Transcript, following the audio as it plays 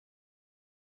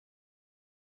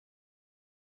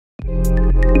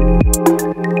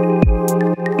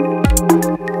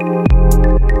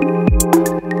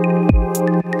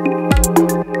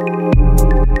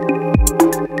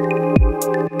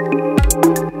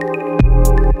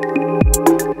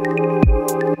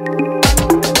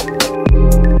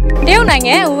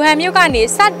နိုင်ငံဝူဟန်မြို့ကနေ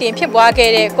စတင်ဖြစ်ပွားခဲ့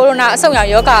တဲ့ကိုရိုနာအဆုတ်ရောင်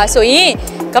ရောဂါဆိုရင်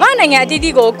ကမ္ဘာနိုင်ငံအသီး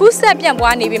သီးကိုကူးစက်ပြန့်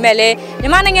ပွားနေပေမဲ့လည်းမြ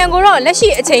န်မာနိုင်ငံကိုတော့လက်ရှိ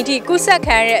အချိန်ထိကူးစက်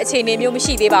ခံရတဲ့အခြေအနေမျိုးမ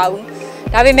ရှိသေးပါဘူး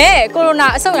။ဒါပေမဲ့ကိုရိုနာ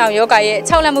အဆုတ်ရောင်ရောဂါရဲ့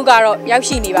ခြောက်လှန့်မှုကတော့ရောက်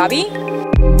ရှိနေပါပြီ။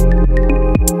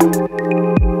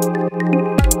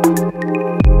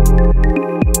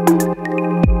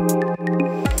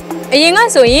အရင်က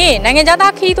ဆိုရင်နိုင်ငံ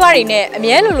သားခီးသွွားတွေနဲ့အ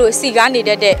မြဲလိုစီကားနေတ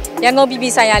တ်တဲ့ရန်ကုန်ပြည်ပြ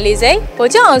ည်ဆိုင်ရာလေဆိပ်ဗို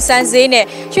လ်ချုပ်အောင်ဆန်းဈေးနဲ့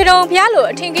ရွှေတုံဖျားလို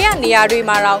အထင်ကရနေရာတွေ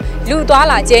မှာတော့လူသွား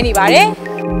လာကျဲနေပါတယ်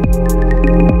။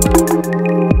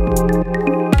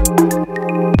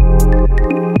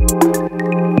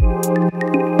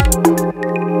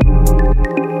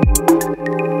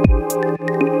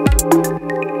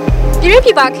ပြည်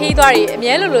ပြည်ပါခီးသွားတွေအ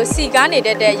မြဲလိုစီကားနေတ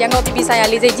တ်တဲ့ရန်ကုန်ပြည်ပြည်ဆိုင်ရာ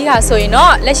လေဆိပ်ကြီးဟာဆိုရင်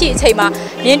တော့လက်ရှိအချိန်မှာ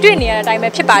မြင်တွေ့နေရတဲ့အတိုင်းပဲ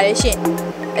ဖြစ်ပါတယ်ရှင်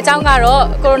။အကြောင်းကတော့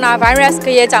ကိုရိုနာဗိုင်းရပ်စ်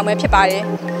ရဲ့ကြောင့်ပဲဖြစ်ပါတယ်။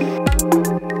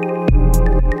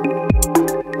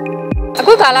အ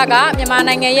ခုကာလကမြန်မာ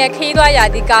နိုင်ငံရဲ့ခီးသွားရာ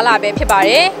သီကာလပဲဖြစ်ပါ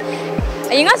တယ်။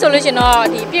အရင်ကဆိုလို့ရှိရင်တော့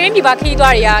ဒီပြည်ပြည်ပါခီး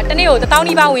သွားတွေကတနေ့ကို1000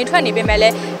နီးပါးဝင်ထွက်နေပေမဲ့လ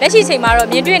ည်းလက်ရှိအချိန်မှာတော့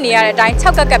မြင်တွေ့နေရတဲ့အတိုင်း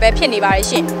6ကက်ကက်ပဲဖြစ်နေပါတယ်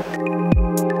ရှင်။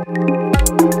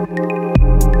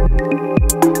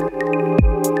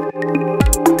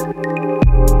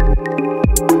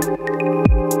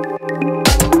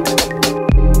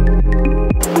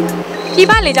ဒီ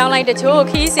ပါလေကြောင်းလိုက်တချို့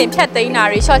ခီးစဉ်ဖြတ်သိမ်းတာ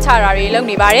တွေရှော့ချတာတွေလုပ်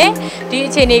နေပါတယ်ဒီ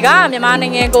အခြေအနေကမြန်မာနို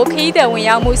င်ငံကိုခီးတဲ့ဝင်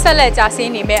ရောက်မှုဆက်လက်ကျဆ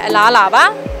င်းနေမဲ့အလားလာပါ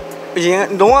အရင်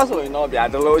တော့ဆိုရင်တော့ဗျာ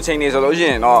ဒီလိုအချိန်နေဆိုလို့ရှိ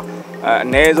ရင်တော့အ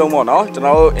နည်းဆုံးပေါ့နော်ကျွန်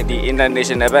တော်တို့ဒီ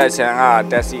international ဘက်အချမ်းက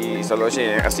taxi ဆိုလို့ရှိ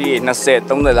ရင်အစီး20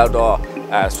 30လောက်တော့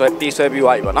ဆွဲပြီးသွားပြီ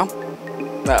ပေါ့နော်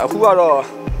အခုကတော့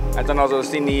ကျွန်တော်ဆို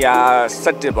senior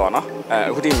 7ပေါ့နော်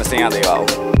အခုထိမစင်ရသေးပါ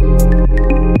ဘူး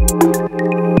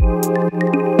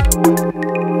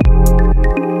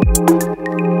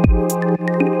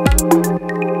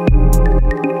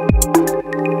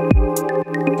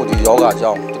ယောဂ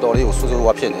ကြောင့်တော်တော်လေးကိုဆူဆူ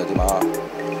ဝါဖြစ်နေတယ်ဒီမှာ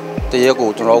တရက်ကို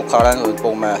ကျွန်တော်တို့ခါတိုင်းဆို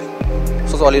ပုံမှန်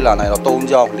စောစောလေးလာနိုင်တော့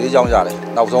3ကြောင်း4ကြောင်းရတယ်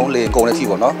နောက်ဆုံးလေကုန်တဲ့အထိ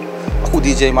ပေါ့နော်အခု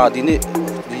ဒီချိန်မှာဒီနေ့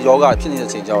ဒီယောဂဖြစ်နေတဲ့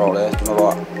အချိန်ကြောင့်တော့လေကျွန်တော်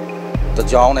တို့က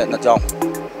1ကြောင်းနဲ့2ကြောင်း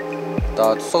ဒါ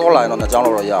စောစောလာရင်တော့2ကြောင်း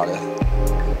လောက်ရတယ်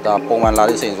ဒါပုံမှန်လာ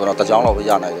တဲ့အချိန်ဆိုတော့1ကြောင်းလောက်ပဲ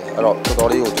ရနိုင်တယ်အဲ့တော့တော်တော်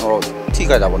လေးကိုကျွန်တော်တို့ထိ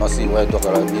ခိုက်တာပေါ့နော်စီဝဲတော့က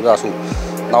တော့မိသားစု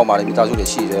နောက်မှလည်းမိသားစုတွေ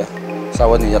ရှိတယ်စာ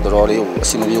ဝတ်နေရတော်တော်လေးကိုအ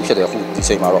ဆင်မပြေဖြစ်တယ်အခုဒီ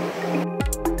ချိန်မှာတော့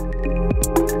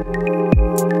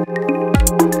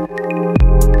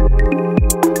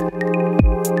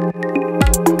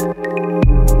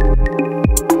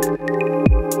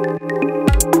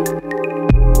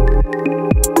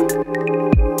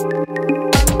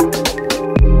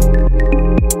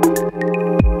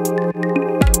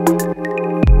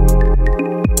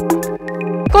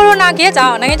ကဲကြော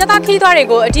င့်နိုင်ငံသားခီးသွားတွေ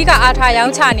ကိုအဓိကအားထားရော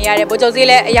င်းချနေရတဲ့ဗိုလ်ချုပ်ဈေး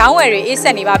လည်းအယောင်းဝယ်တွေအေးဆ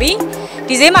က်နေပါပြီ။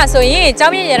ဒီဈေးမှာဆိုရင်ကျော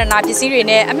င်းမြင့်ရတနာပစ္စည်းတွေ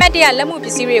နဲ့အမှတ်တရလက်မှုပ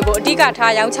စ္စည်းတွေကိုအဓိက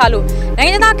ထားရောင်းချလို့နို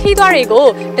င်ငံသားခီးသွားတွေကို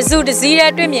တစုတစည်း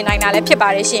နဲ့တွေ့မြင်နိုင်တာလည်းဖြစ်ပါ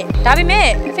တယ်ရှင်။ဒါပေမဲ့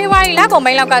ဖေဖော်ဝါရီလကုန်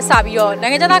ပိုင်းလောက်ကစပြီးတော့နို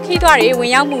င်ငံသားခီးသွားတွေဝ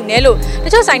င်ရောက်မှုနည်းလို့တ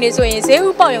ချို့ဆိုင်တွေဆိုရင်ဈေးဥ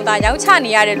ပေါက်ရုံသာရောင်းချ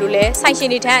နေရတယ်လို့လည်းဆိုင်ရှင်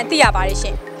တွေထံသိရပါတယ်ရှ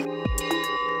င်။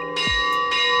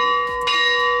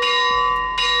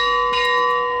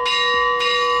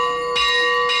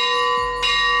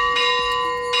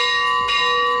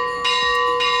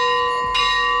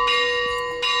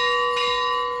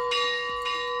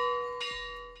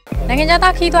နိုင်ငံ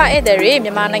သားခီးသွားဧည့်သည်တွေမြ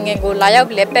န်မာနိုင်ငံကိုလာရောက်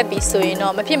လဲပက်ပြီးဆိုရင်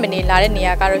တော့မဖြစ်မနေလာတဲ့နေ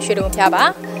ရာကတော့ရွှေတုံဖျားပါ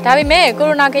ဒါပေမဲ့ကို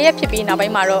ရိုနာကရက်ဖြစ်ပြီးနောက်ပို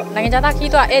င်းမှာတော့နိုင်ငံသား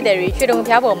ခီးသွားဧည့်သည်တွေရွှေတုံ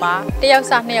ဖျားပေါ်မှာ1ယောက်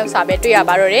စ2ယောက်စပဲတွေ့ရ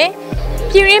ပါတော့တယ်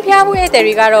ပြည်ရင်းဖျားမှုဧည့်သည်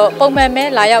တွေကတော့ပုံမှန်ပဲ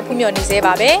လာရောက်ဖူးမြော်နေသေး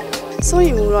ပါပဲစိုး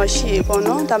ရိမ်မှုတော့ရှိပေါ့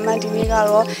နော်ဒါမှဒီနေ့က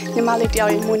တော့ညီမလေးတယော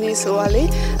က်ရင်မွေးနေ့ဆိုတော့လေ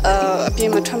အပြ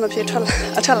င်မထွက်မဖြစ်ထွက်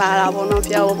လာတာပေါ့နော်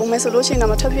ဖျားကိုပုံမှန်ဆိုလို့ရှိရင်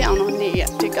တော့မထွက်ဖြစ်အောင်တော့နေရ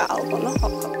တိကအောင်ပေါ့နော်ဟု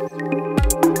တ်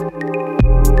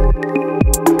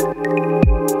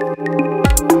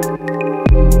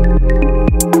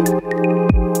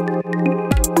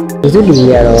လူစုလူကြီး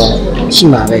ကတော့ရှိ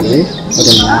မှာပဲလေဟုတ်တ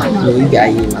ယ်မလားလူကြီးပြား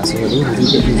ကြီးမှာဆိုလို့လူ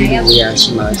ကြီးလူကြီးရရှိ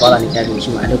မှာပဲသွားလာနေကြလို့ရှိ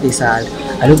မှာအဲ့လိုကိစ္စ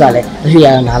အဲ့လိုကလည်းတချို့ရ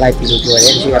နားလိုက်ပြီးလို့ပြောတ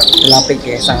ယ်တချို့ကဘလားပိတ်တ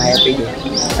ယ်ဆိုင်ရပိတ်တယ်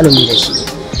အဲ့လိုမျိုးလည်းရှိတယ်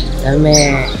ဒါပေမဲ့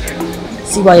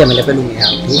စီးပွားရေးမှာလည်းပဲလို့မရ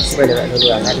ဘူးစီးပွားရေးလည်းပဲ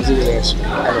လို့ရတာတချို့လည်းရှိတယ်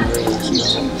အဲ့လိုမျိုးရှိတယ်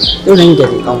တို့လည်းကြ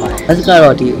ည့်ကောင်းပါတယ်အဲ့ဒါက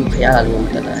တော့ဒီဖျားလာလို့မ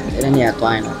တက်တာအဲ့ဒီနေရာ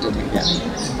သွားရင်တော့တို့တယ်ပြ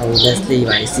ဟို let's play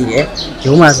ပါစီးတယ်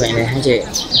ရုံးမှာဆိုရင်လည်းဟန်ချက်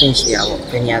အသိရှိရပါဘော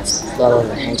ဘယ်နေရာသွားတော့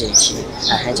ဟန်ချက်ရှိ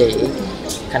ဟန်ချက်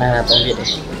ခဏခဏသုံးပြတယ်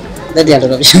လက်တရား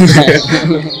တော်တော်ပြင်းတ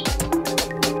ယ်